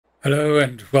Hello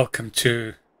and welcome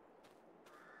to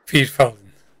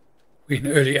Viervelden. We're in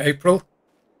early April.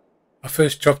 Our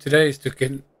first job today is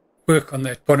to work on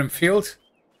that bottom field,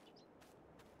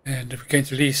 and we're going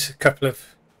to lease a couple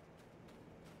of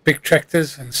big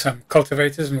tractors and some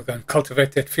cultivators, and we're going to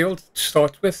cultivate that field to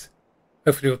start with.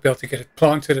 Hopefully we'll be able to get it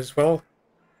planted as well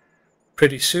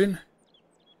pretty soon.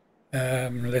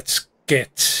 Let's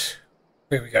get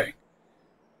where we're going.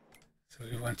 So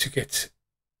we want to get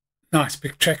nice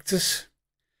big tractors.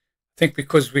 I think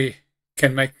because we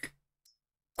can make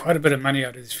quite a bit of money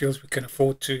out of these fields, we can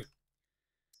afford to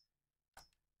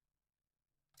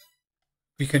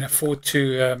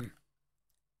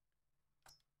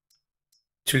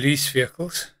lease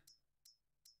vehicles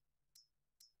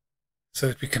so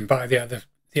that we can buy the other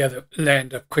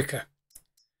land up quicker.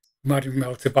 We might even be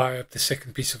able to buy up the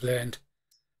second piece of land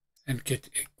and get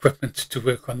equipment to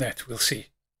work on that. We'll see.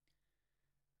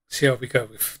 See how we go.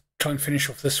 We'll try and finish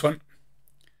off this one.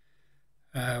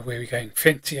 Where are we going?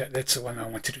 Fence. Yeah, that's the one I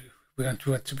want to do. We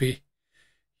want to be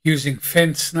using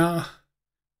fence now.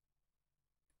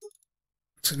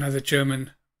 It's another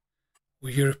German or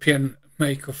European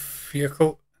make of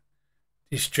vehicle.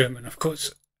 It's German, of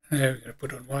course. Now we're going to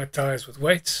put on white tires with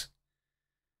weights,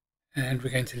 and we're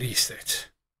going to lease that.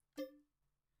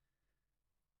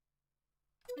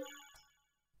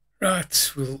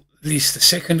 Right, we'll lease the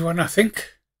second one, I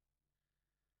think.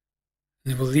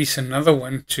 And then we'll lease another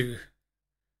one to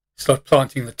start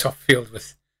planting the top field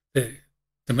with the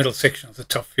middle section of the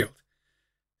top field.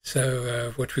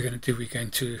 So what we're going to do, we're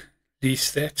going to lease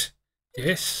that,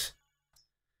 yes.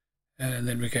 And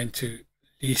then we're going to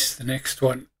lease the next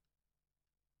one.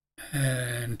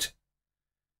 And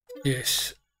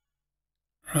yes,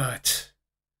 right.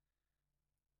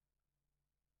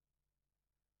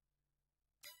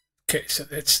 Okay, so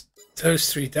that's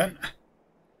those three done.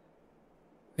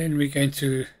 Then we're going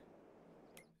to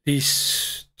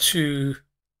lease two.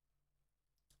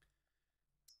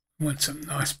 Want some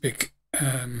nice big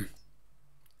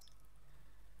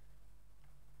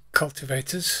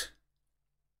cultivators.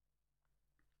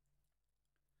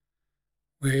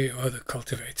 Where are the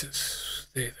cultivators?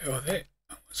 There they are there.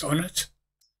 I was on it.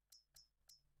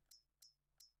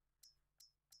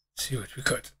 Let's see what we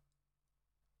got.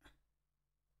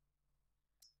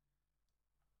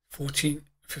 15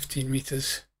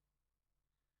 meters.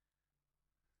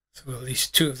 So we'll lease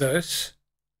two of those.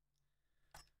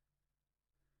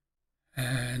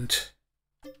 And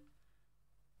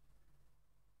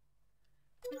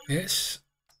yes.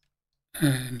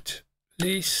 And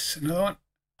lease another one.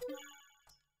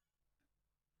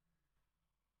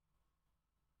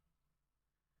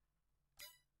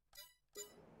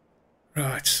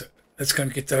 Right, so let's go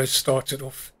and get those started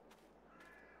off.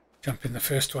 Jump in the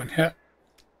first one here.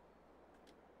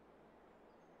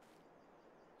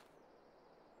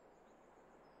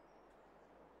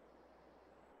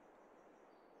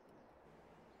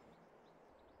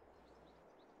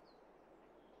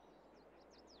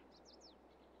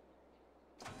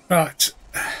 Right.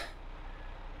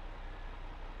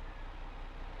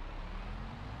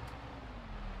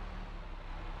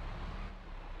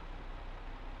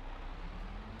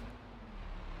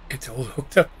 Get it all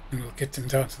hooked up and we'll get them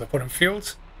down to the bottom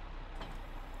fields.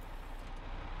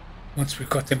 Once we've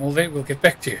got them all there, we'll get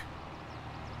back to you.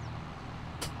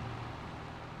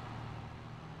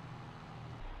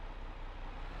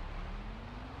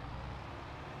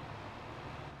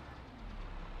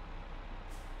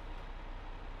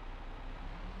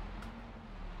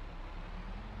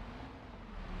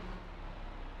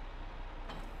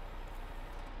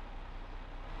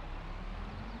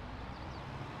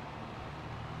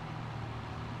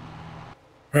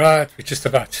 Right, we're just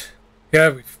about. Yeah,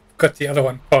 we've got the other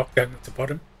one parked down at the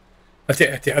bottom. At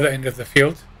the other end of the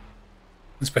field.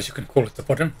 I suppose you can call it the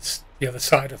bottom. It's the other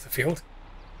side of the field.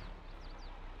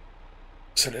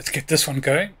 So let's get this one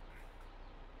going.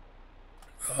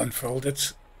 We'll unfold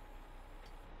it.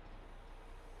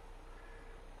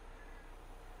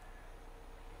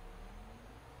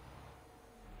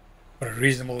 Got a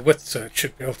reasonable width, so it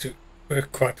should be able to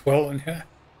work quite well in here.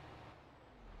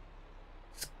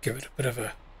 Let's give it a bit of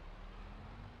a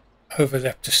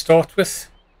overlap to start with.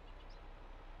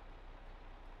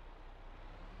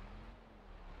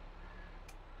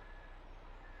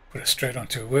 Put it straight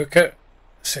onto a worker,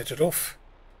 set it off.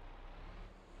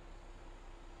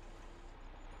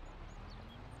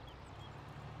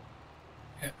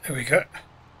 Yeah, there we go.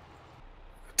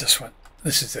 This one.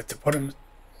 This is at the bottom.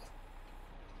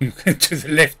 To the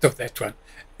left of that one.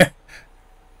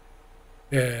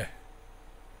 Yeah.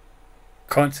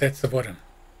 Can't set the bottom.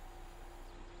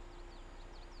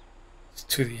 It's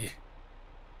to the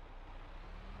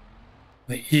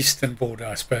the eastern border,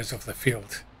 I suppose, of the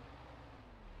field.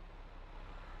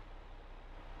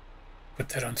 Put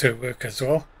that onto work as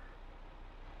well.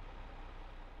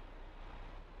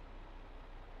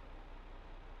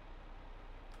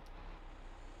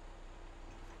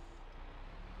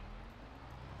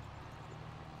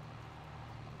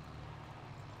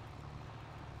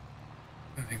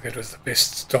 I think that was the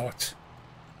best start.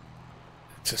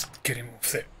 Just get him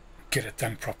off there, get it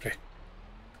done properly.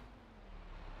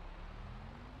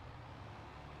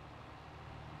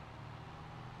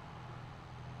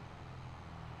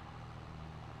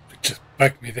 It just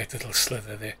bugged me, that little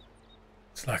slither there.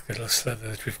 It's like the little slither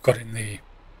that we've got in the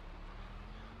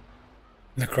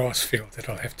grass field that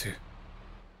I'll have to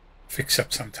fix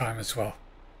up sometime as well.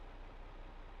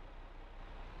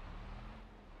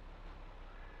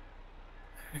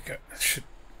 There we go. It should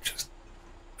just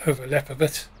overlap a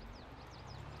bit.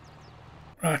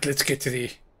 Right, let's get to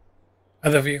the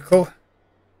other vehicle.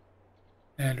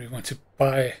 And we want to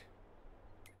buy a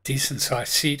decent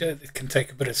sized seeder that can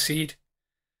take a bit of seed,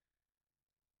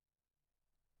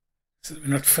 so that we're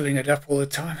not filling it up all the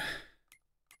time.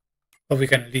 Well, we're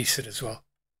going to lease it as well.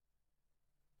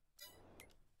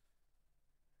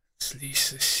 Let's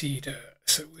lease the seeder.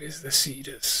 So where's the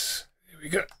seeders? There we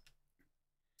go.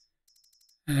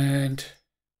 And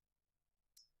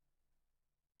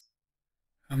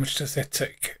how much does that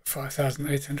take?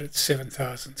 5,800,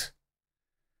 7,000.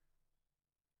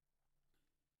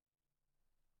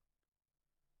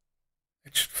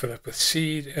 It should fill up with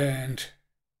seed and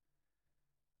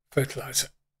fertilizer.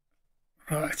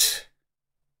 Right.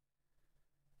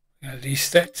 I'm going to lease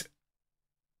that.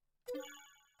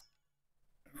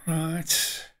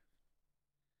 Right.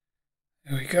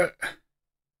 There we go.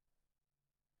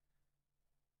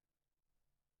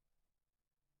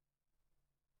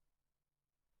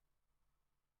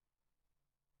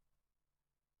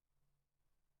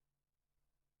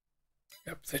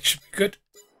 Yep, that should be good.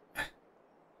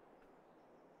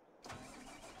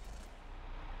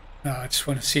 Now I just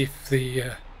want to see if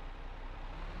the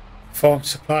farm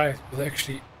supply will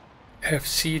actually have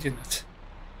seed in it.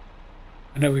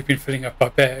 I know we've been filling up our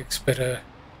bags, but I've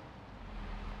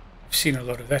seen a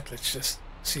lot of that. Let's just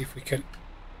see if we can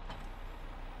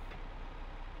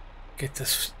get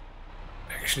this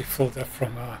actually filled up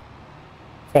from our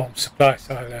farm supply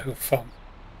silo, or farm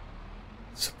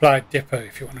supply depot,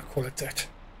 if you want to call it that.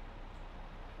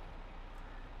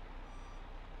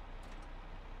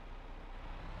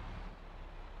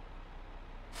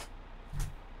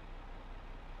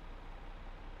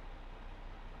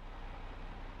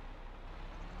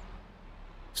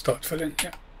 Start filling,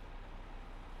 yeah.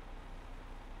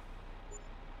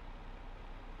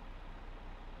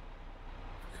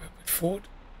 Go a bit forward.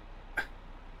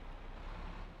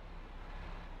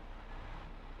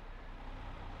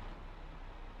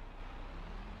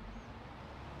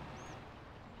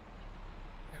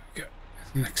 There we go.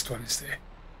 The next one is there.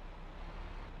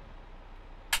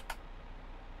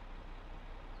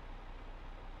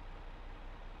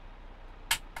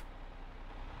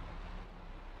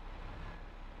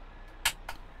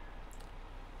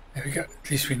 There we go. At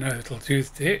least we know it'll do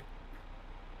there.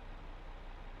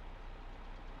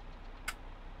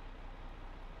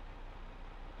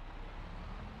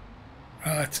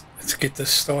 Right, let's get this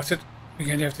started. We're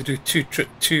going to have to do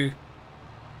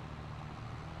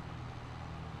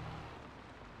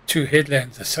two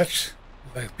headlands as such.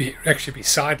 They'll actually be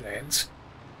side lands,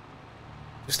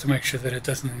 just to make sure that it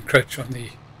doesn't encroach on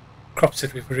the crops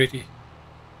that we've already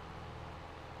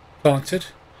planted.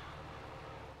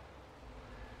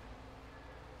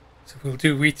 So we'll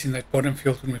do wheat in that bottom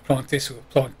field when we plant this. We'll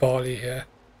plant barley here.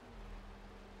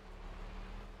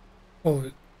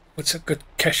 Oh, what's a good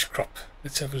cash crop?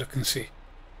 Let's have a look and see.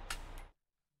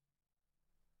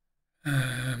 Where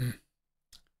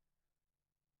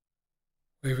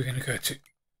are we going to go to?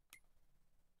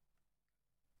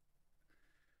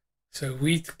 So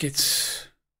wheat gets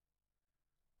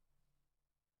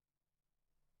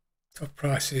top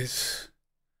price is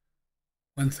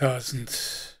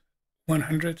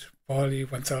 1,100. Barley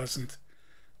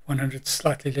 1,100,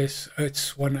 slightly less.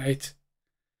 Oats 1.8.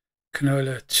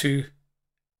 Canola 2.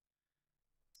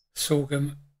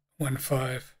 Sorghum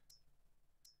 1.5.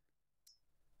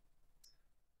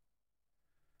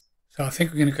 So I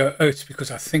think we're going to go oats, because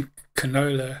I think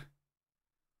canola,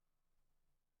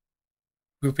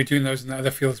 we'll be doing those in the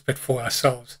other fields, but for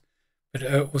ourselves. But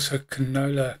also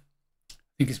canola, I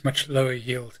think, is much lower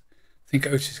yield. I think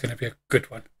oats is going to be a good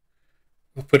one.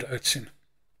 We'll put oats in.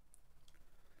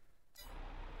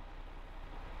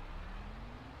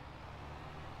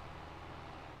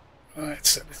 Right,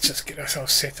 so let's just get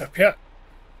ourselves set up here.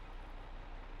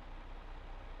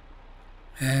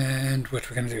 And what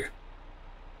we're going to do,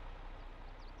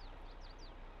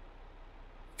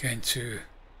 going to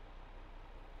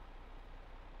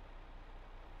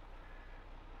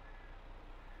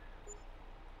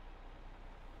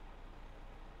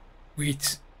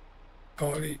wheat,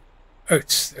 barley,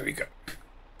 oats. There we go.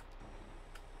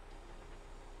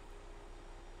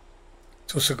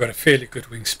 It's also got a fairly good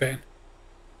wingspan.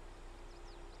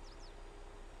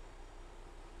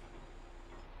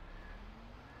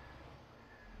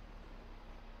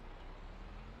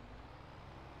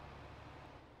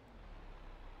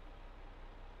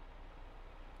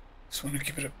 Just want to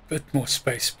give it a bit more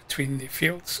space between the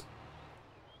fields.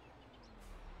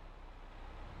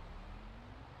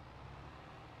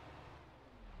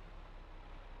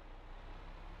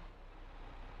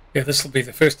 Yeah, this will be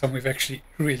the first time we've actually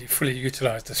really fully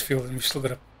utilised this field, and we've still got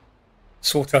to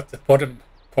sort out the bottom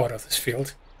part of this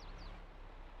field,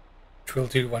 which we'll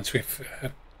do once we've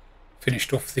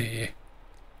finished off the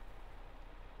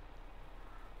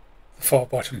far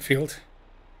bottom field.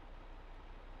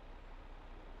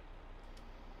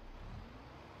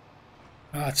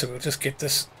 Alright, so we'll just get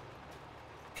this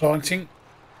planting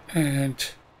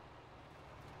and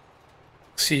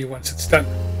see you once it's done.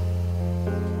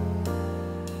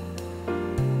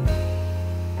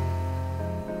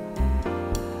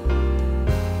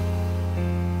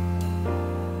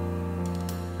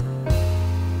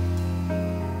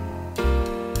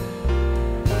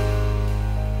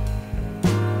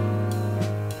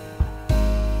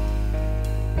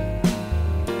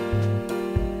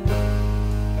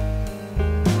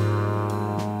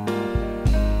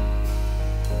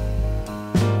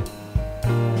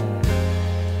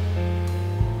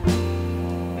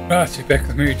 Right, you're back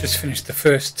with me. We just finished the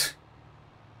first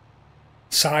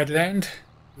side land.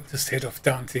 We'll just head off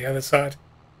down to the other side.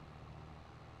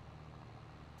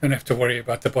 Don't have to worry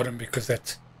about the bottom because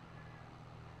it's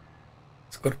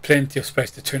got plenty of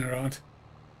space to turn around.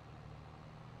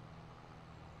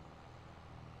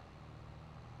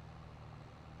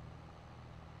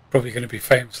 Probably going to be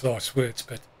famous last words,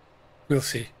 but we'll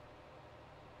see.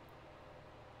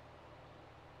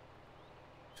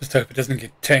 Just hope it doesn't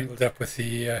get tangled up with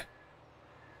the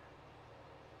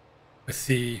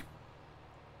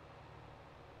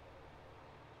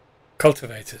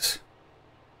cultivators.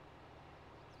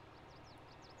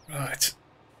 Right,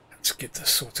 let's get this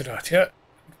sorted out here.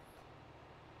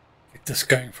 Get this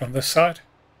going from this side.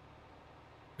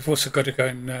 We've also got to go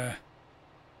and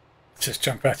just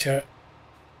jump out here.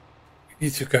 We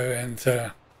need to go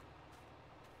and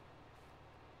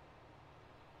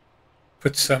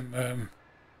put some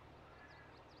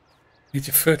need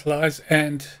to fertilize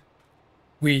and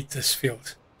weed this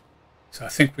field. So I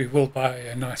think we will buy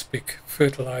a nice big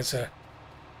fertilizer,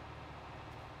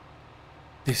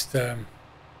 at least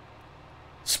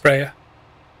sprayer.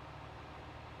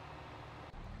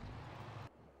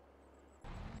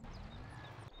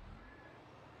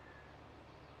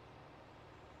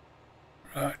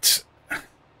 Right, get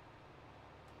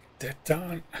that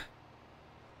done.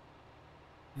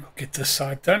 We'll get this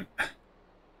side done.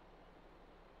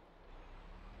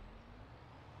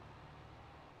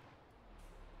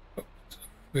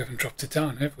 We haven't dropped it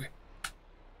down, have we?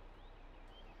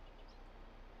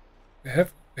 We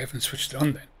have. We haven't switched it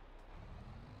on then.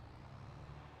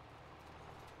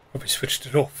 Probably switched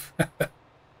it off.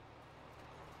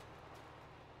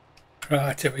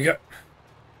 Right, there we go.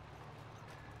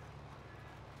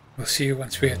 We'll see you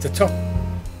once we're at the top.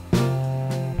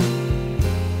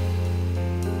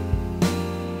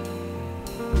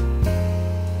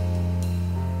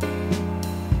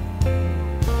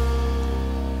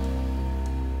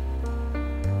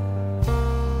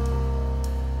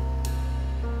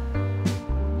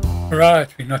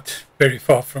 Right, we're not very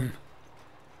far from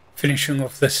finishing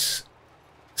off this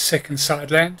second side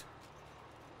land.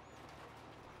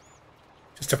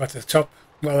 Just about at the top.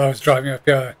 While I was driving up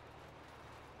here,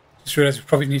 I just realised we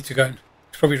probably need to go and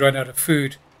probably run out of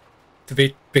food.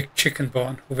 The big chicken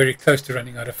barn. We're very close to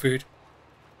running out of food.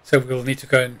 So we'll need to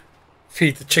go and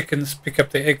feed the chickens, pick up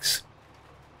the eggs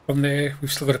from there.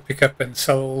 We've still got to pick up and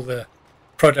sell all the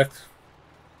product.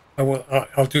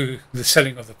 I'll do the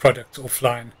selling of the product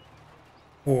offline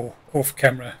or off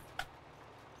camera,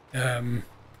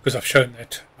 because I've shown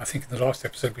that. I think in the last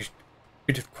episode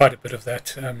we did quite a bit of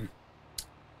that.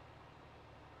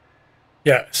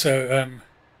 Yeah, so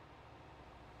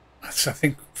I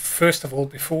think first of all,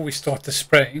 before we start the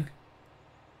spraying,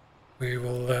 we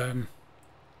will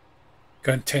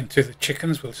go and tend to the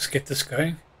chickens. We'll just get this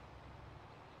going.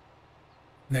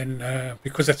 And then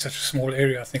because that's such a small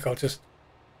area, I think I'll just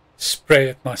spray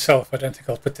it myself. I don't think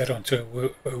I'll put that onto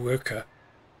a worker.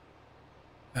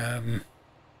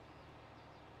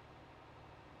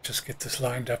 Just get this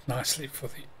lined up nicely for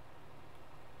the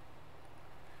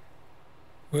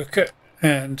worker,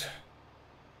 and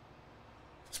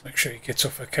just make sure he gets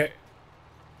off okay.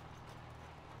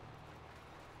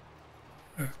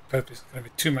 Hope there's going to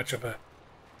be too much of a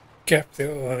gap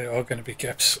there, or there are going to be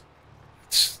gaps.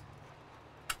 Let's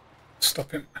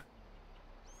stop him.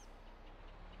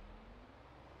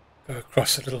 Go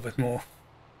across a little bit more.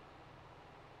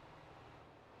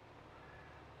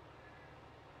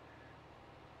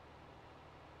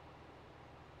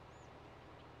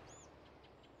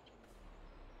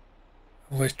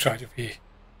 Always try to be, I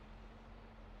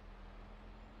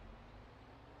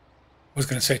was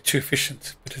going to say too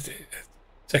efficient, but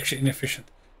it's actually inefficient.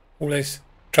 Always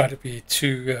try to be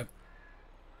too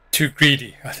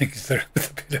greedy, I think is the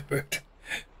better word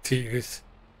to use.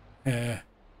 Right,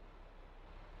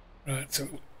 so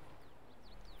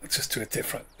let's just do it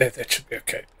different. That should be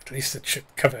okay. At least it should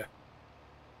cover,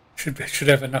 should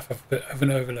have enough of an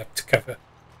overlap to cover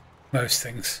most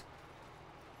things.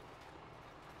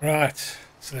 Right,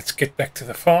 so let's get back to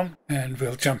the farm and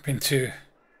we'll jump into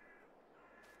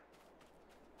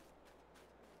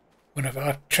one of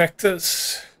our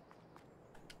tractors.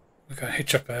 We're going to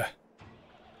hitch up a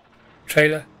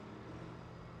trailer,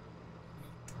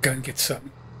 go and get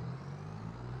some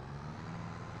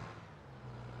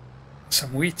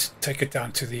wheat, take it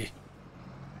down to the,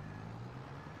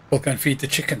 we'll go and feed the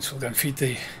chickens, we'll go and feed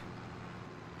the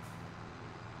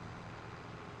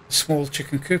small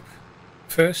chicken coop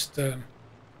first. It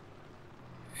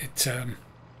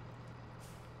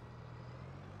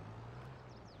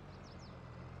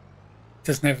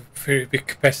doesn't have a very big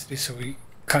capacity, so we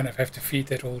kind of have to feed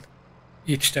that all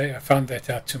each day. I found that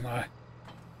out to my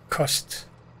cost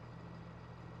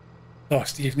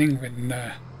last evening when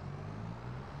I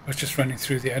was just running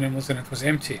through the animals and it was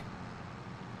empty.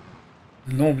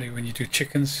 Normally when you do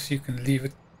chickens you can leave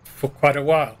it for quite a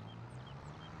while,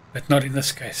 but not in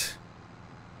this case.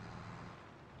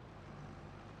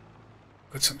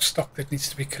 Got some stock that needs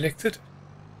to be collected.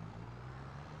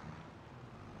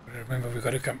 But remember, we've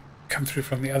got to come through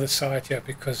from the other side here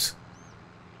because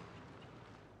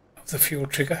of the fuel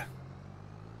trigger.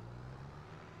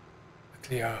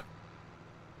 Luckily our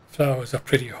flowers are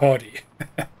pretty hardy.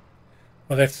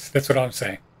 Well, that's what I'm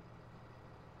saying.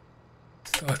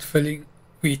 Start filling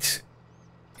wheat.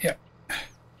 Yeah. I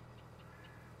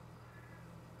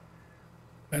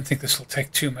don't think this will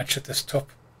take too much at this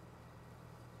top.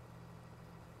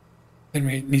 Then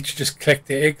we need to just collect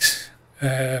the eggs.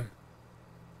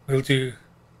 We'll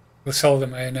sell the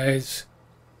mayonnaise,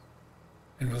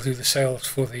 and we'll do the sales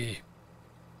from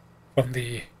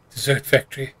the dessert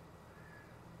factory.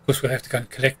 Of course, we'll have to go and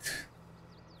collect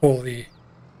all the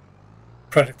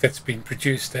product that's been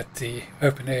produced at the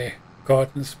open air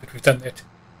gardens, but we've done that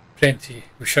plenty.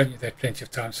 We've shown you that plenty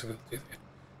of times, so we'll do that.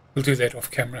 We'll do that off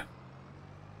camera.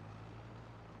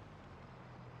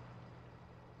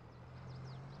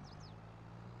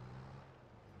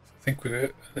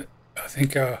 I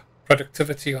think our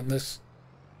productivity on this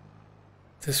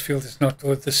field is not,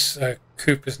 or this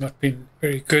coop has not been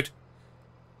very good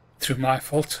through my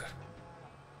fault.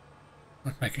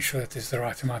 Not making sure that there's the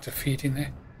right amount of feed in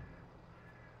there.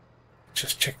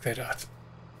 Just check that out.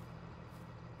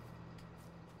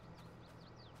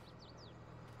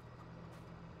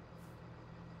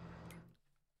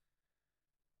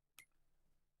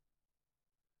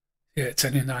 Yeah, it's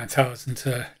only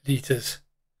 9,000 litres.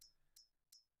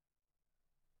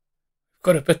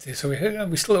 Got a bit there, so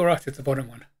we're still alright at the bottom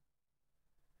one,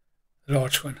 the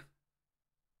large one.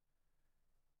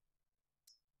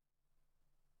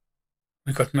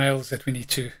 We've got males that we need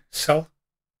to sell.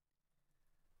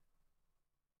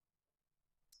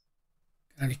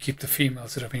 Only keep the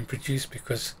females that have been produced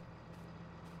because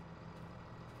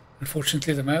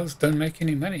unfortunately the males don't make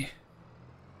any money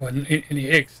or any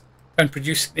eggs, don't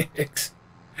produce any eggs,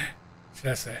 should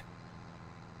I say.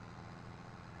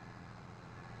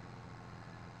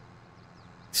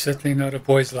 Certainly not a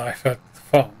boy's life at the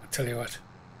farm, I tell you what.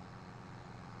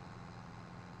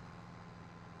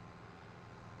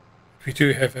 We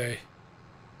do have an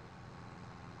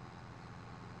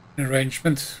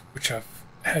arrangement, which I've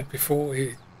had before,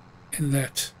 in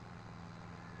that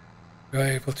we are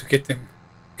able to get them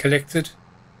collected.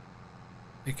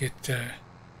 They get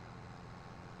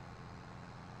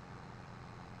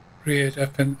reared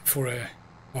up for I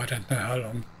don't know how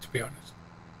long, to be honest,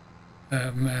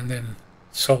 and then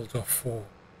sold off for,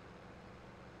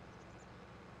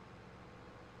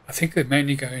 I think they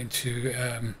mainly go into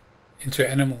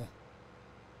animal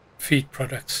feed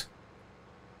products.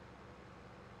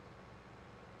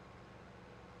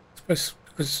 I suppose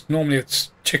because normally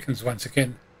it's chickens once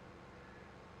again,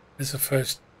 as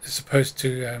opposed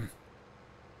to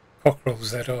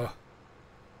cockerels that are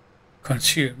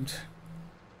consumed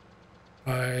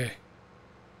by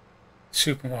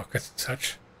supermarkets and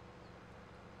such.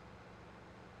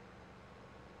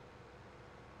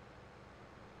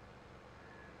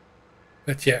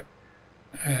 But yeah,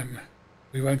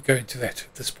 we won't go into that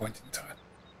at this point in time.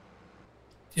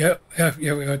 Yeah, we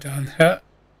are down here.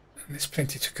 And there's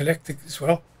plenty to collect as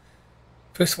well.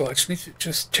 First of all, I just need to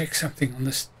just check something on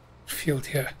this field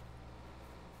here.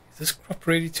 Is this crop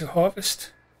ready to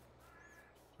harvest?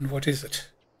 And what is it?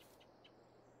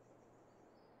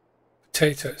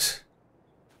 Potatoes.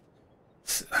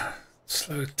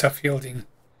 Slow, tough yielding.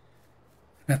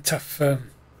 And a tough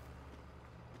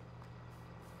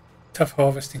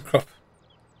harvesting crop.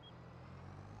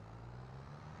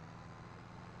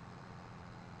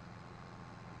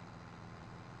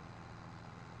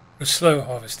 A slow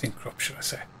harvesting crop, should I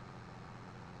say.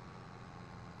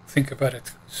 Think about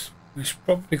it. We've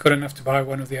probably got enough to buy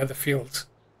one of the other fields.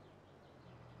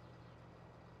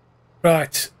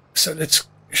 Right, so let's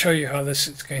show you how this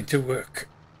is going to work.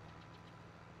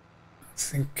 I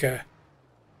think if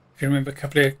you remember a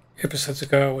couple of episodes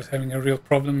ago I was having a real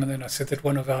problem, and then I said that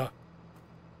one of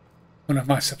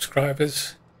my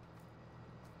subscribers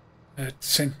had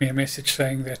sent me a message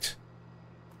saying that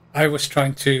I was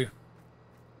trying to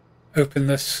open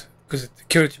this because it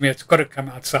occurred to me it's got to come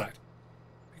outside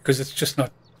because it's just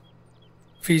not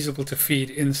feasible to feed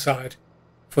inside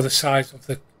for the size of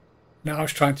the. Now I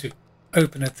was trying to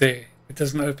open it there. It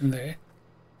doesn't open there.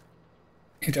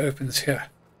 It opens here.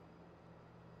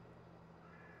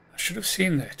 I should have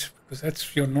seen that because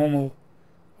that's your normal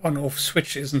on-off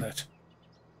switch, isn't it?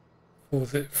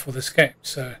 For this game.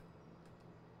 So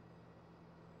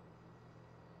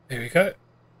there we go.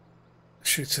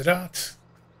 Shoots it out.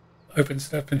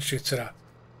 Opens it up and shoots it out.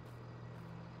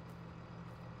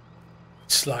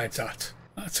 It slides out.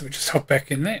 Right, so we just hop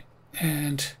back in there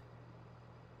and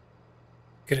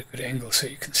get a good angle so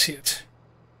you can see it.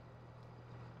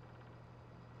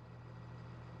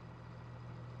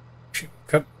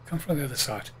 Come from the other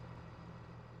side.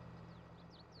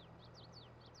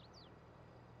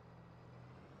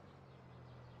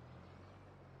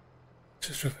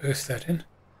 Just reverse that in.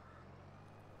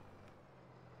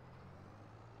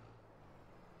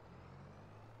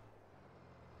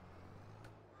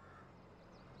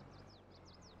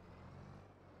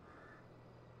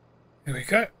 There we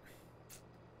go.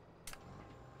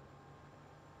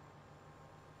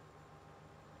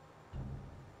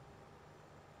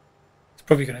 It's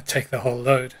probably going to take the whole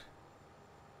load.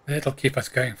 That'll keep us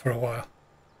going for a while.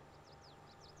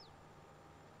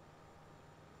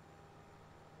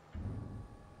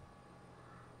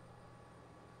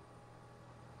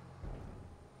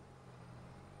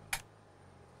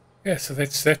 Yeah, so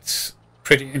that's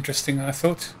pretty interesting, I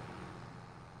thought.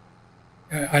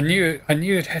 I knew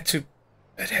it had to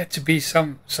be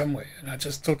somewhere, and I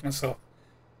just thought to myself,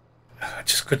 I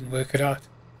just couldn't work it out.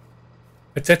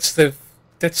 But that's the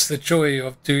joy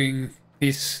of doing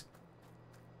these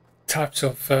types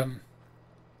of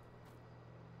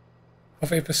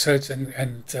episodes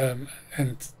and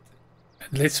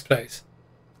let's plays.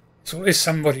 There's always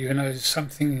somebody who knows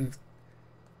something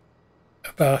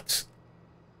about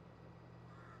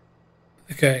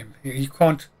the game. You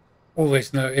can't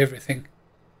always know everything.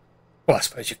 Well, I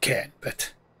suppose you can,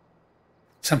 but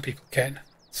some people can.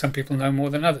 Some people know more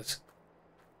than others.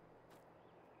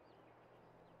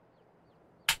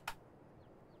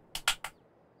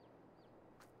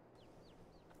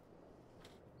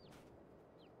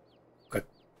 Got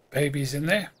babies in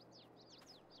there.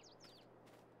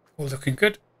 All looking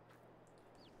good.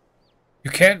 You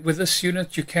can, with this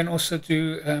unit, you can also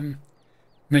do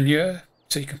manure.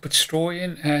 So you can put straw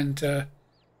in and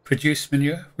produce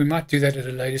manure. We might do that at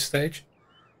a later stage,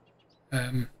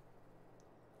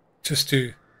 just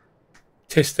to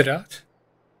test it out.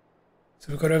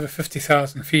 So we've got over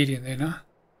 50,000 feed in there now.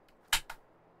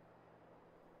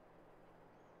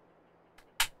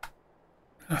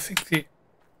 I think there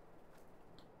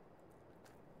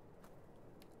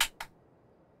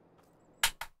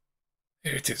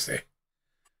it is there.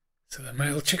 So the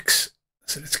male chicks.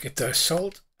 So let's get those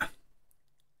sold.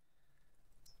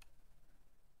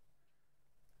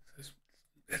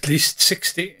 At least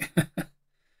 60.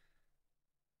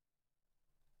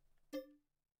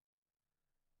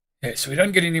 Yeah, so we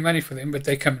don't get any money for them, but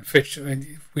they come and fetch. I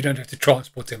mean, we don't have to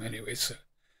transport them anyway. So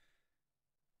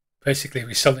basically,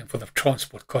 we sell them for the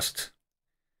transport cost,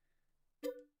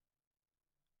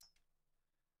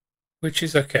 which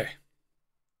is okay.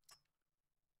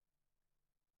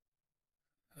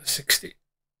 60.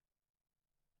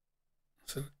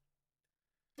 So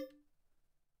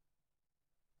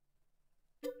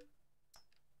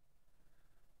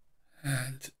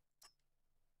And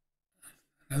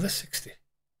another 60.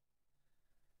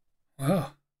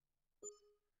 Wow.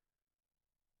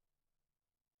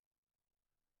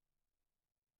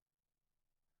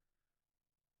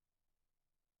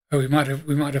 Oh, we might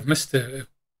have missed a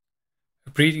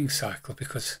breeding cycle,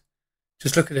 because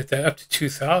just look at it, they're up to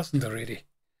 2,000 already.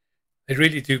 They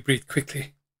really do breed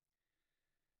quickly.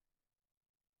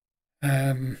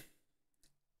 Because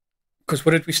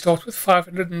what did we start with?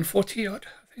 540 odd,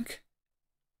 I think.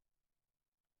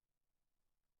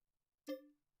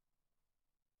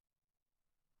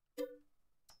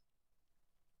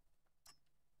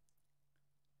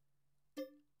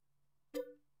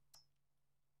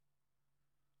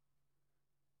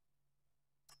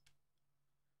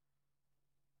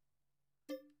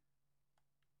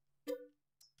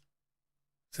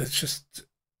 So it's just,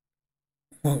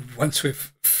 well, once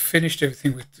we've finished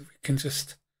everything, we can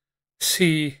just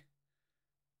see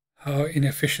how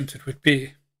inefficient it would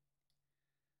be.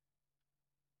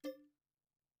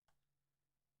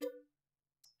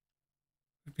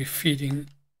 We'd be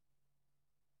feeding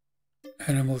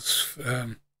animals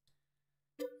without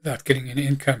getting any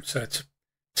income. So it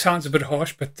sounds a bit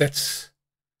harsh, but that's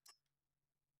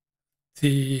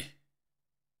the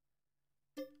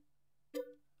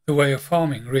way of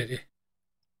farming, really.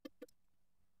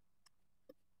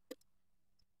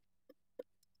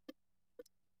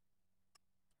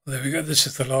 Well, there we go. This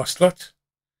is the last lot.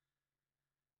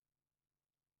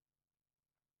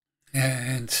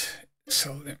 And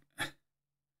sell them.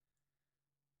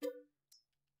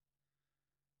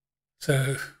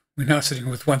 So we're now sitting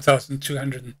with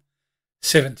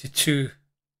 1,272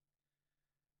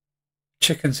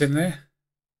 chickens in there,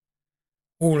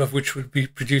 all of which would be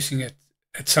producing at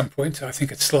some point. I think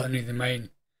it's still only the main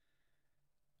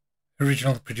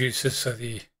original producers. So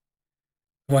the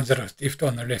ones that are left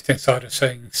on the left-hand side are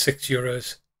saying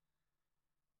 €6.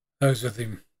 Those are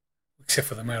them, except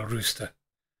for the male rooster.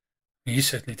 He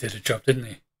certainly did a job, didn't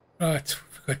he? Right,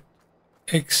 we've got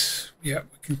eggs. Yeah,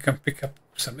 we can come pick up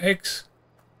some eggs.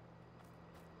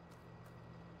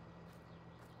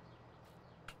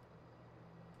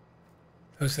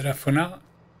 Those that are for now,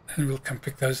 and we'll come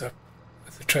pick those up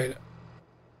with the trailer.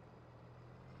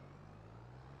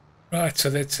 Right, so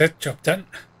that's that job done.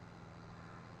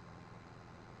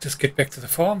 Just get back to the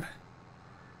farm,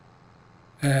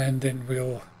 and then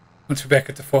once we're back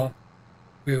at the farm,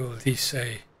 we'll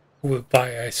buy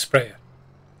a sprayer.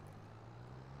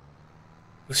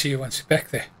 We'll see you once we're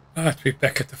back there. Right, we're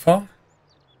back at the farm.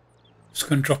 Just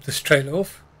going to drop this trailer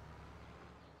off.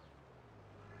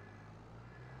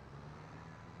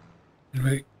 And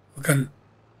we're going to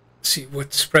see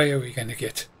what sprayer we're going to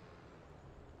get.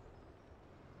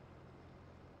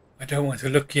 I don't want to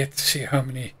look yet to see how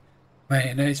many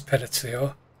mayonnaise pellets there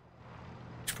are.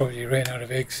 Which probably ran out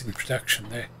of eggs in production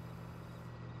there.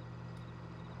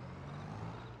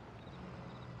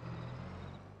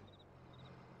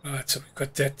 Right, so we've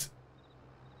got that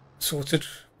sorted.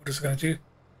 What is it going to do?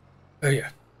 Oh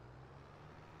yeah.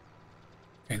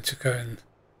 Going to go and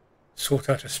sort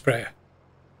out a sprayer.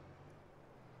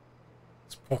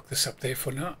 Let's park this up there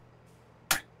for now.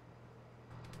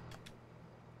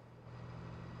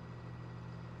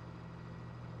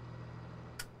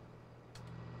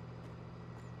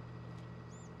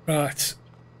 Right,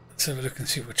 let's have a look and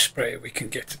see which sprayer we can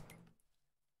get.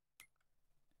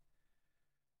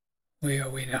 Where are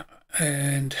we now?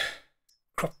 And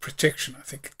crop protection, I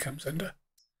think it comes under.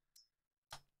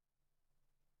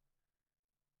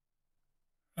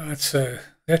 Right, so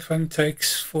that one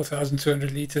takes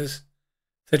 4,200 litres,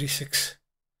 36,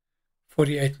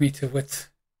 48 metre width,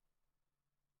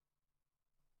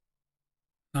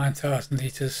 9,000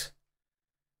 litres.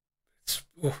 It's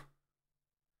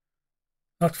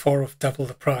not far off double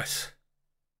the price.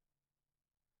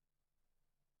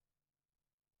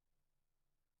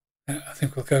 I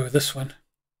think we'll go with this one.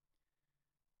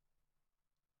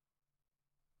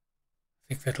 I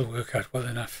think that'll work out well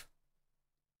enough.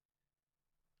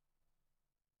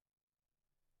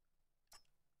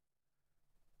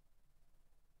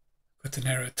 Got the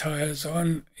narrow tires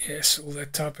on, yes, all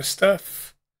that type of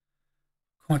stuff.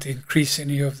 Can't increase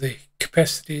any of the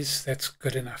capacities, that's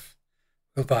good enough.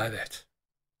 We'll buy that.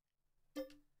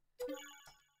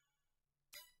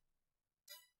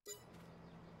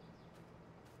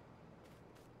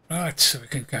 Right, so we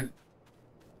can go and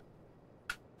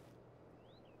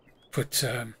put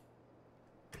some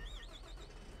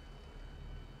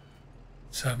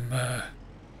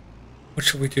what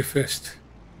shall we do first?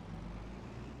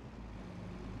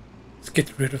 Let's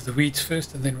get rid of the weeds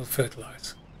first and then we'll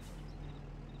fertilize.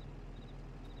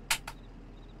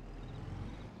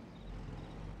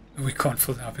 We can't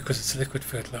fill now because it's liquid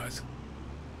fertilizer.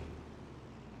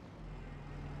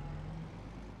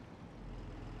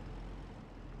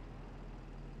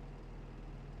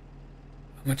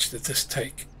 How much did this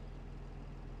take?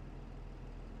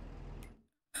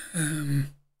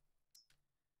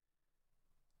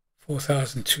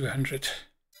 4,200. So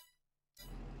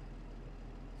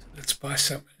let's buy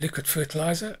some liquid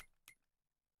fertilizer.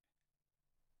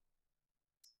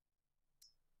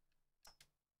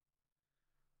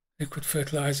 Liquid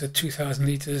fertilizer, 2,000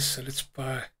 liters. So let's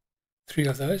buy 3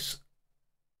 of those.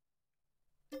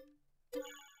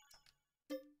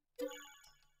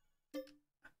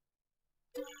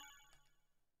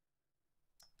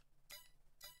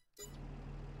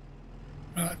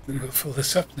 Right, then we'll fill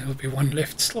this up and there will be one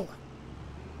left still.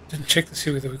 Didn't check to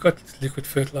see whether we've got liquid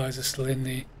fertilizer still in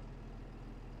the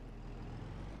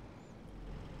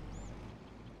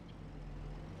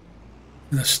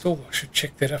store. I should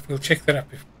check that up. We'll check that up.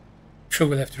 I'm sure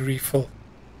we'll have to refill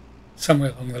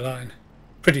somewhere along the line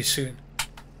pretty soon.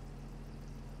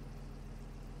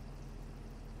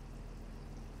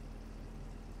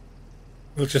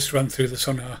 We'll just run through this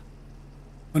on our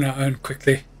own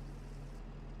quickly.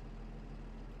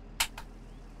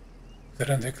 I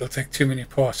don't think it'll take too many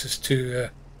passes to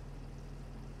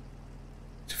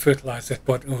fertilize that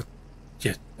bottom. Or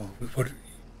yeah, well, we're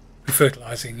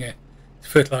fertilizing, yeah, to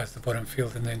fertilize the bottom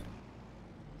field, and then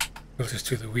we'll just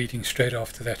do the weeding straight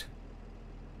after that.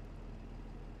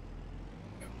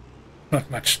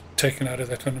 Not much taken out of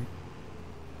that one.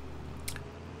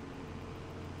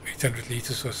 800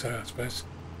 liters or so, I suppose.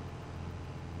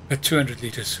 200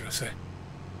 liters, should I say.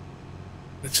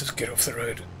 Let's just get off the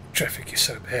road. Traffic is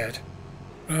so bad.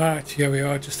 Right, here we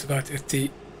are, just about at the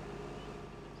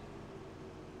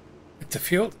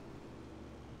field.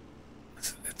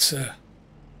 So let's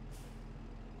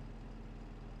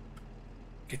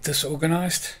get this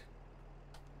organized.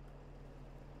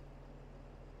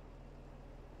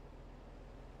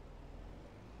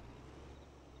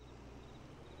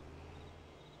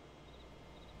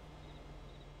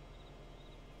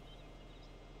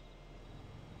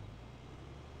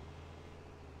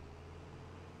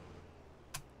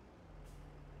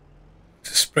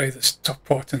 Spray this top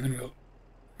part and then we'll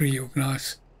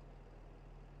reorganize.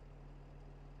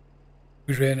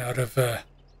 We ran out of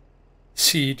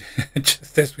seed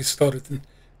just as we started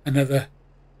another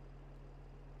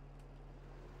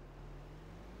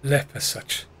lap as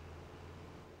such.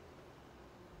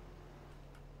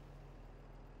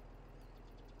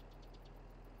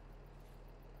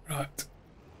 Right.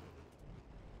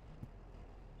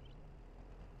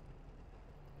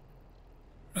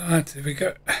 Right, there we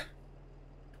go.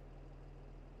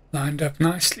 Lined up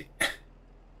nicely.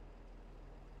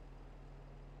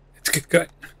 Let's get going.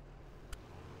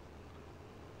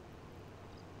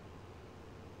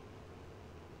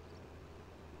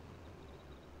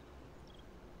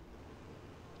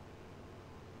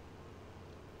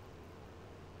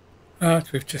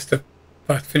 Right, we've just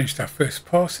about finished our first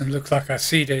pass and looks like our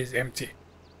seed is empty.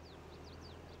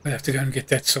 We'll have to go and get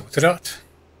that sorted out.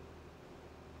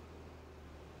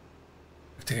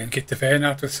 To go and get the van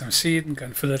out with some seed and go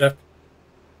and fill it up.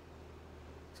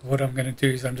 So what I'm going to do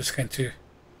is I'm just going to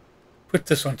put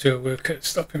this onto a worker,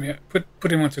 stop him here,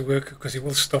 put him onto a worker because he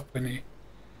will stop when he,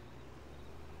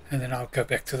 and then I'll go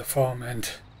back to the farm and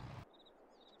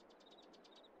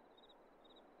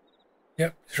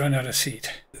yep, it's run out of seed.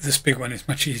 This big one is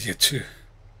much easier to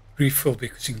refill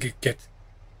because you can get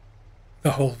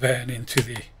the whole van into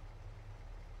the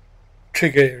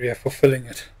trigger area for filling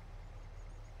it.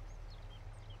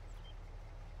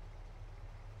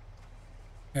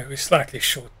 Yeah, we're slightly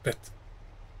short, but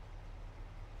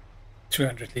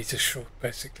 200 liters short,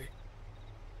 basically.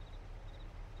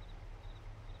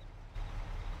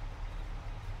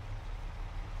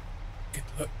 Get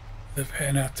the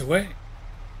van out the way.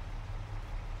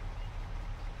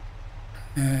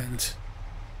 And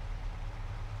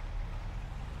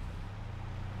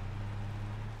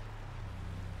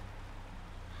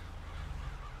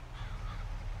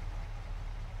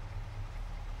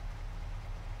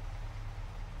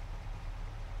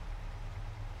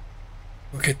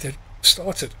we'll get that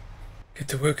started. Get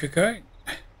the worker going.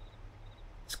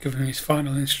 Let's give him his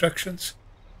final instructions.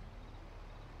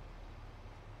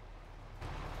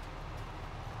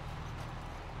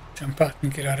 Jump out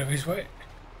and get out of his way.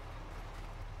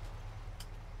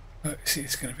 Well, you see,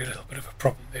 it's going to be a little bit of a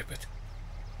problem there, but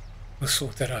we'll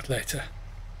sort that out later.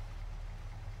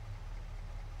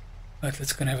 Right,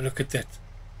 let's go and have a look at that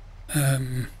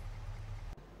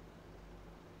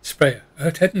sprayer. Oh,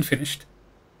 it hadn't finished.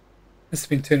 It's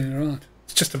been turning around.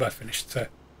 It's just about finished, so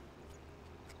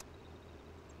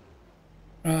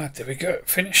Right, there we go,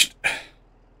 finished.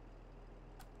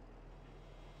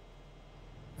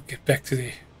 We'll get back to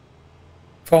the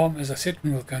farm, as I said,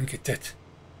 and we'll go and get that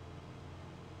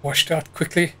washed out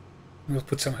quickly, and we'll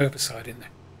put some herbicide in there.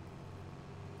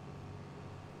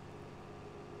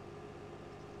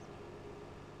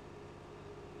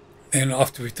 Then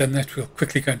after we've done that, we'll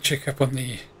quickly go and check up on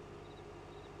the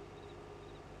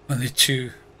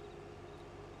two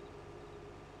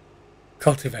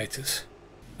cultivators.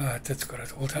 Alright, that's got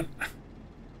it all done.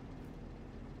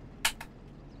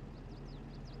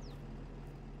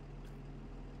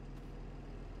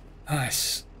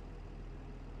 Nice.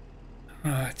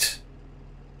 Right.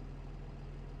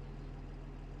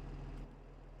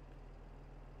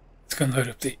 Let's go and load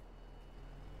up the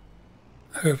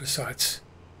herbicides.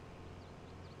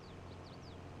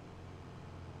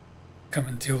 Come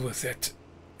and deal with that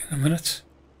in a minute.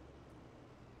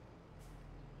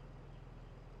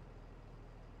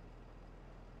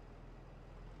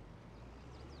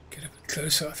 Get a bit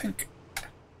closer, I think.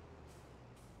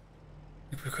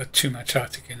 If we've got too much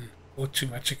out again, or too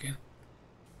much again.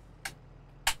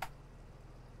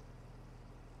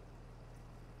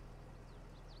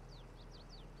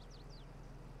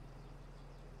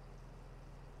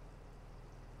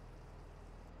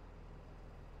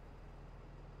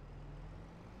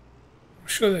 I'm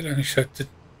sure that only showed the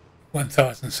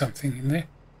 1,000 something in there.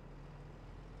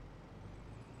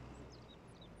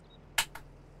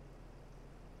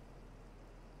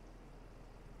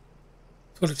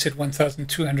 Thought it said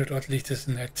 1,200 odd litres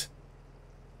in that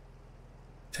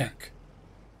tank.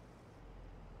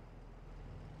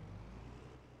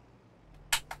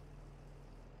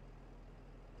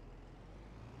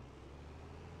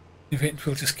 In the event,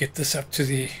 we'll just get this up to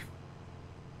the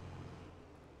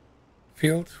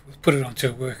field. We'll put it onto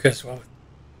a worker as well. It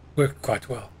worked quite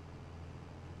well.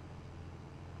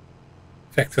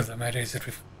 The fact of the matter is that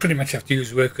we pretty much have to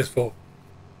use workers for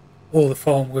all the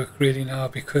farm work really now,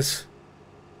 because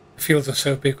the fields are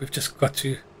so big. We've just got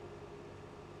to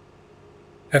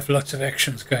have lots of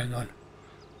actions going on.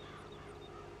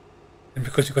 And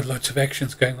because we've got lots of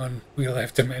actions going on, we'll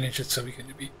have to manage it, so we're going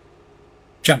to be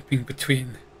jumping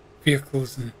between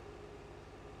vehicles, and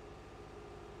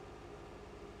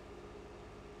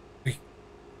we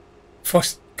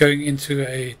fast going into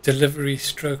a delivery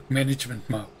stroke management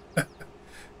mode.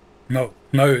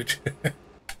 I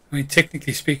mean,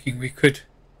 technically speaking, we could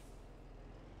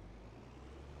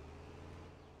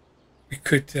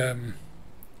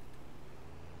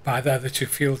buy the other two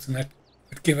fields, and that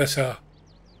would give us our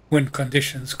wind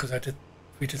conditions, because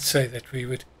we did say that we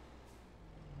would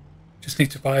just need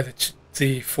to buy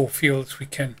the 4 fields. We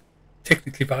can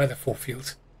technically buy the 4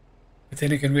 fields, but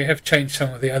then again, we have changed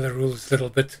some of the other rules a little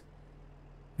bit,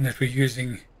 in that we're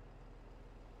using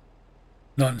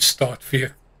non-start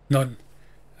vehicle,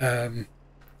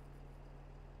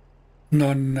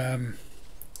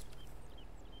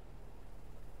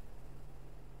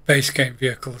 base game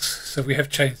vehicles. So we have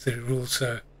changed the rules.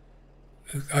 So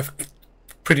I've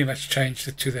pretty much changed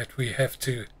it to that we have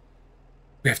to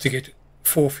get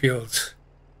 4 fields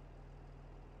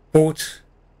bought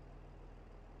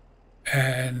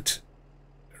and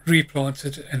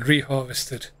replanted and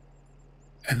reharvested,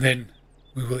 and then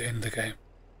we will end the game.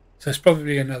 So it's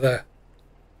probably another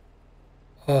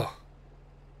 5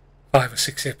 or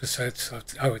 6 episodes,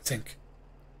 I would think.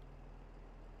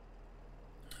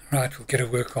 Right, we'll get to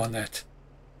work on that.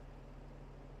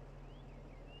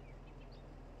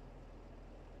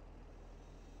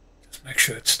 Just make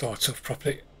sure it starts off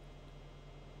properly.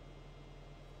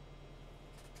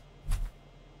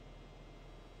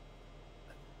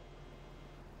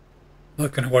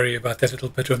 Not going to worry about that little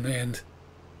bit on the end.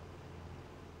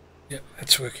 Yep,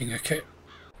 that's working okay.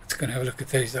 Let's go and have a look at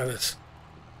these others.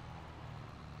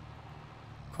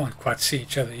 Can't quite see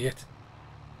each other yet.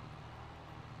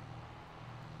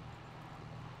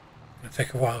 It'll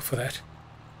take a while for that.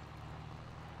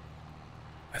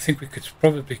 I think we could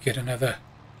probably get another.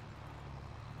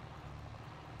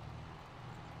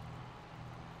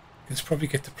 Let's probably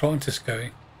get the planters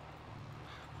going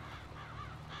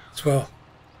as well.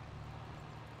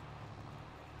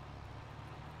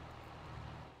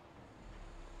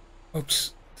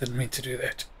 Oops, didn't mean to do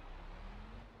that.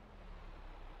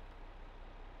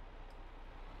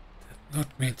 Did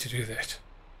not mean to do that.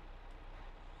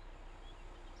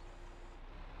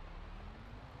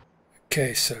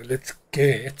 Okay, so let's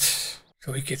get,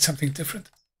 shall we get something different?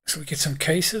 Shall we get some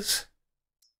cases?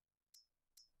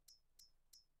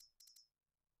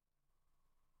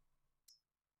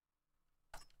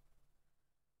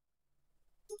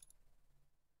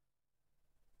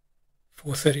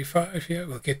 $4.35, yeah,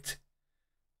 we'll get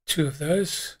 2 of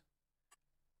those.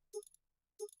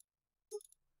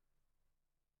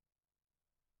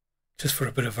 just for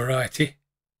a bit of variety.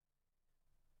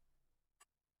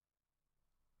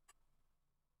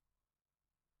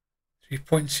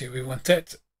 Points here, we want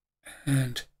that,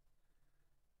 and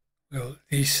we'll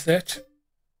lease that.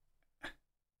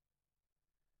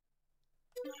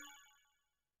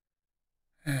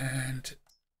 And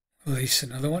lease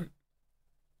another one.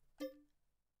 And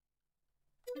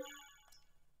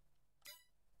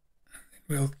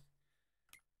then we'll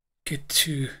get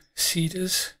 2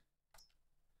 seeders.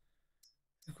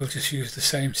 We'll just use the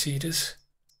same seeders.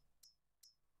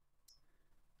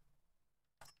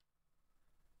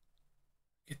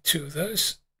 Get 2 of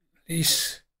those.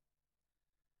 Lease.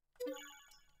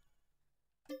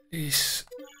 Lease.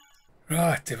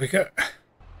 Right, there we go.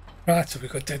 Right, so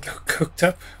we've got that hooked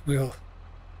up. We'll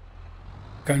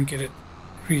go and get it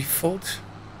refilled.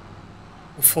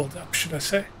 Or filled up, should I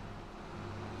say.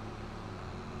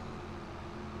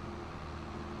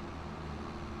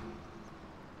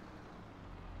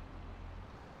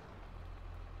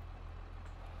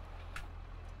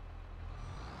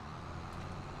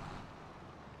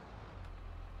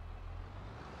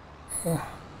 Oh,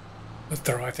 not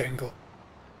the right angle.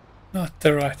 Not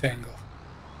the right angle.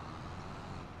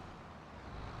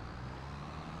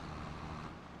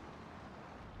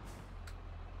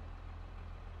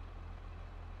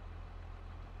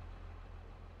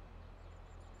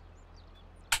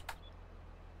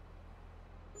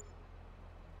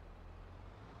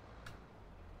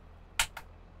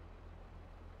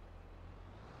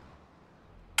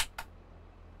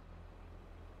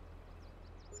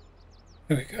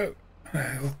 There we go.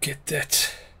 We'll get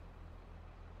that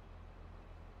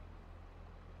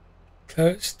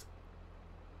closed.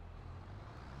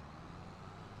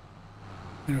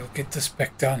 And we'll get this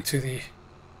back down to the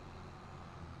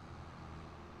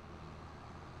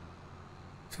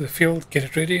field, get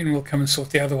it ready, and we'll come and sort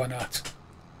the other one out.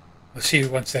 We'll see you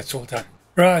once that's all done.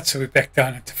 Right, so we're back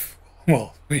down at the,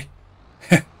 well, we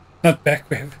not back,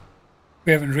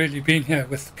 we haven't really been here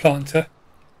with the planter,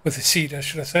 with the seeder,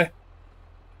 should I say.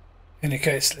 In any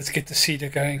case, let's get the seeder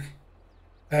going.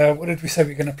 What did we say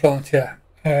we were going to plant here?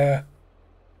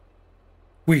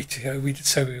 Wheat. We did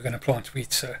say we were going to plant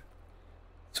wheat, so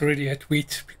it's already at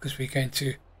wheat because we're going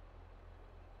to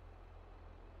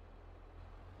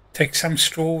take some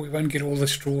straw. We won't get all the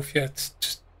straw off here. It's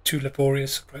just too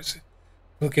laborious a process.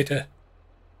 We'll get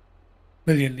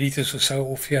 1,000,000 litres or so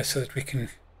off here so that we can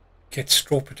get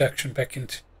straw production back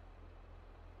into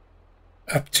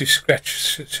up to scratch,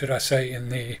 should I say, in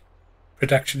the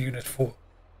production unit for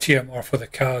TMR for the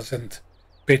cows and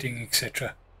bedding,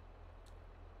 etc.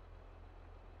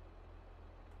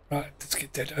 Right, let's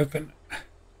get that open.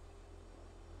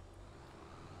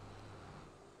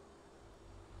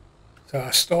 So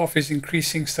our staff is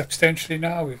increasing substantially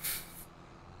now. We've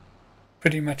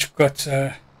pretty much got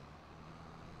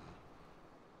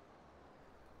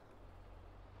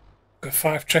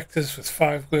 5 tractors with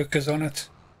 5 workers on it.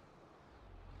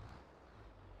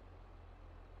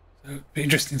 So it'll be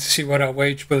interesting to see what our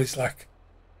wage bill is like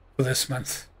for this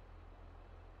month.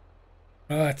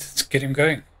 Right, let's get him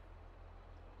going.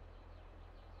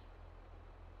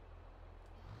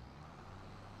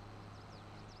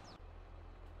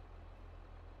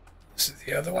 This is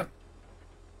the other one.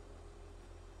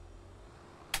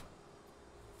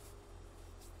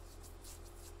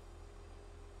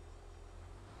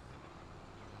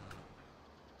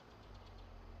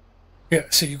 Yeah,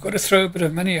 so you've got to throw a bit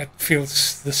of money at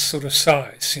fields this sort of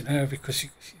size, you know, because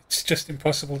it's just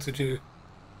impossible to do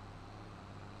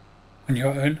on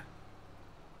your own.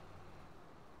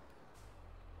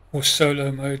 Or solo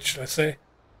mode, should I say,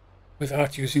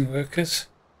 without using workers.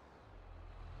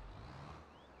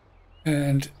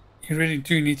 And you really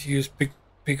do need to use big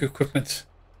equipment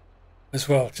as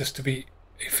well, just to be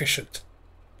efficient.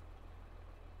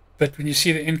 But when you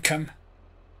see the income,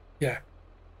 yeah,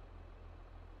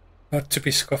 not to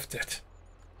be scoffed at.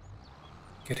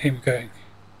 Get him going.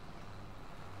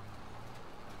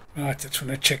 Right, I just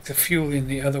want to check the fuel in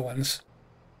the other ones.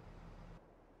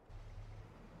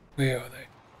 Where are they?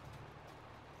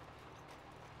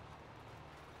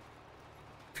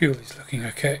 Fuel is looking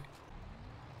okay.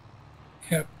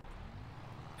 Yep.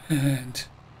 And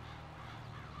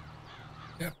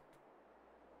yep.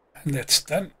 And that's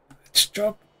done. That's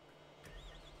job.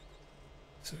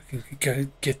 So we can go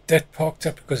get that parked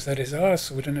up because that is ours,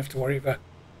 so we don't have to worry about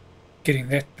getting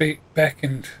that back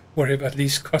and worry about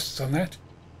lease costs on that.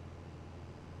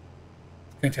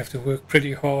 Going to have to work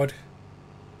pretty hard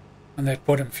on that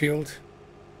bottom field.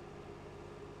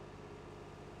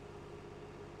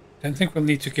 Don't think we'll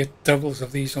need to get doubles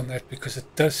of these on that because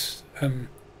it does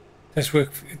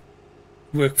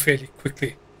work fairly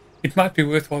quickly. it might be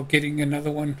worthwhile getting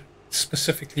another one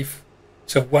specifically,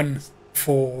 so one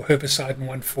for herbicide and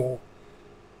one for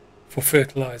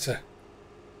fertilizer.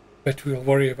 But we'll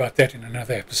worry about that in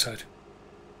another episode.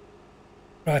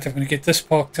 Right, I'm going to get this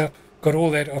parked up. Got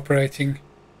all that operating.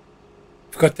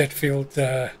 I've got that field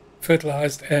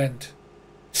fertilized and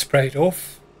sprayed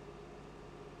off.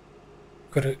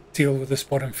 Got to deal with this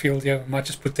bottom field here. I might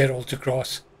just put that all to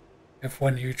grass. Have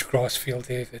one huge grass field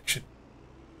there that should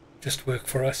just work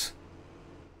for us.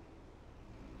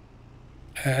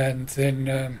 And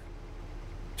then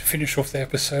to finish off the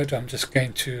episode, I'm just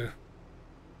going to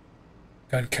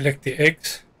go and collect the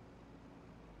eggs.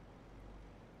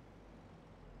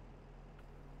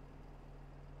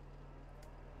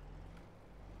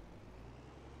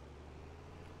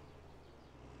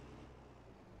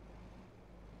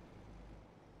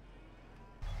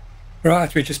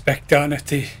 Right, we're just back down at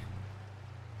the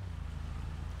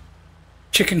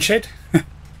chicken shed.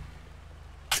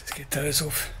 Let's get those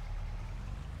off.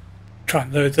 Try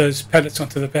and load those pallets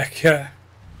onto the back here.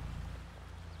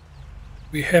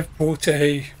 We have bought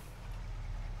a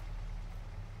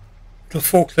little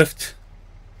forklift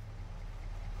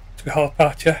to help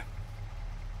out here.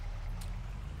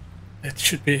 That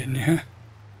should be in here.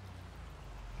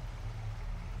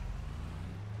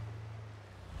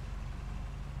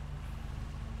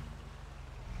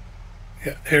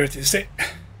 Yeah, there it is there.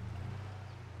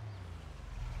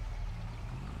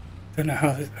 Don't know how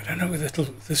I don't know whether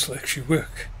this will actually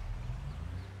work.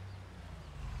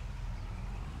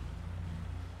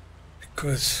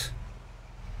 Because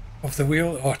of the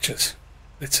wheel arches.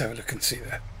 Let's have a look and see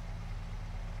that.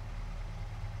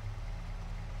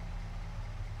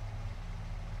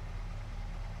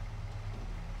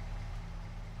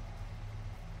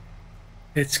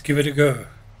 Let's give it a go.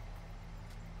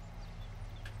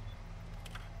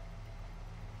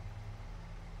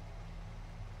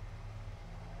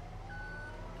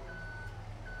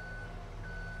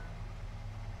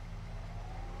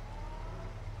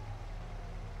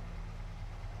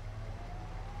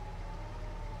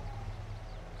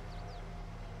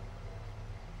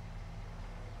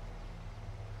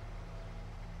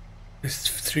 There's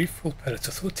 3 full pallets.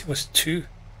 I thought there was 2.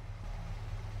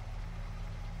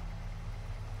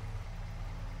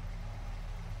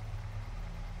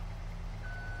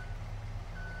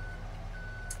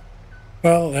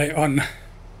 Well, they're on.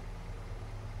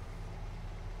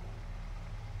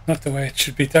 Not the way it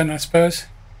should be done, I suppose.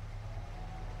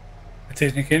 But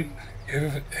then again,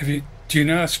 do you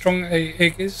know how strong an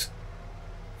egg is?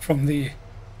 From the...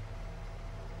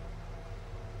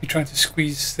 You're trying to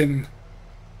squeeze them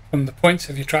from the points.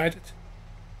 Have you tried it?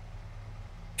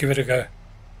 Give it a go.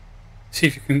 See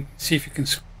if you can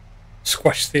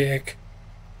squash the egg.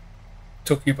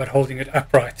 Talking about holding it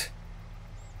upright.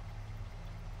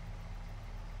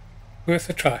 Worth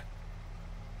a try.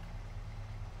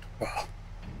 Well,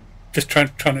 just trying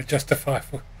to justify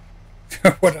for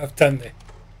what I've done there.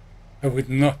 I would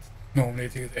not normally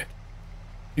do that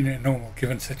in a normal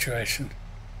given situation.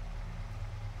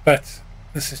 But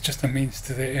this is just a means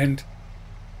to the end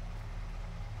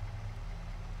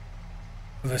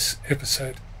for this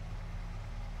episode.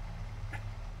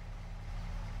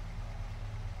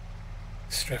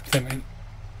 Strap them in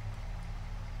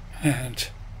and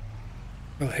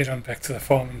we'll head on back to the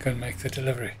farm and go and make the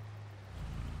delivery.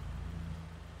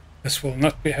 This will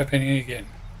not be happening again,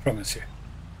 I promise you.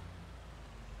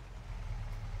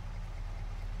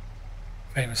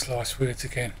 Famous last words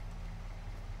again.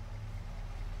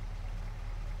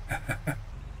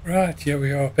 Right, here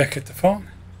we are back at the farm.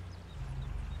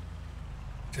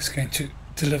 Just going to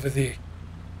deliver the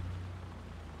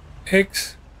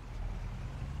eggs.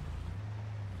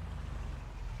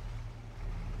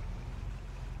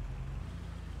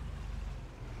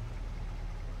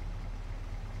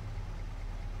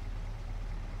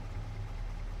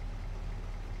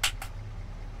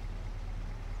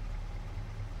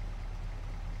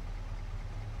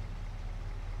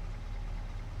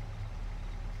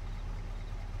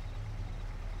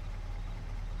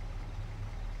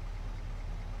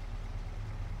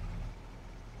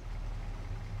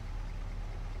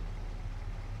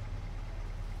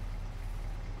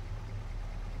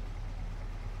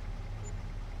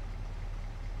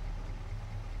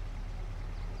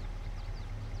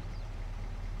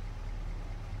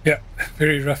 Yeah,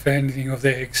 very rough handling of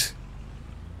the eggs.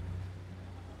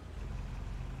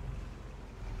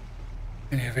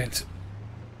 In any event,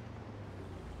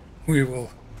 we will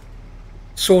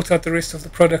sort out the rest of the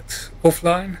product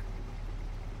offline,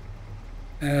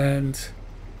 and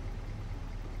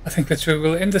I think that's where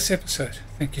we'll end this episode.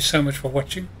 Thank you so much for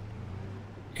watching.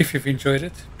 If you've enjoyed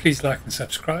it, please like and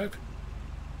subscribe,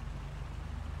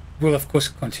 We'll of course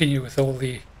continue with all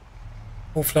the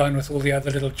offline with all the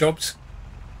other little jobs.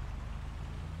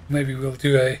 Maybe we'll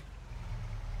do a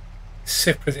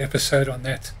separate episode on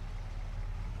that,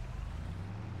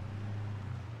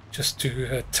 just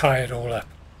to tie it all up.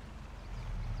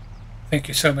 Thank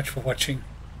you so much for watching,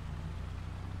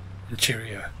 and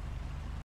cheerio.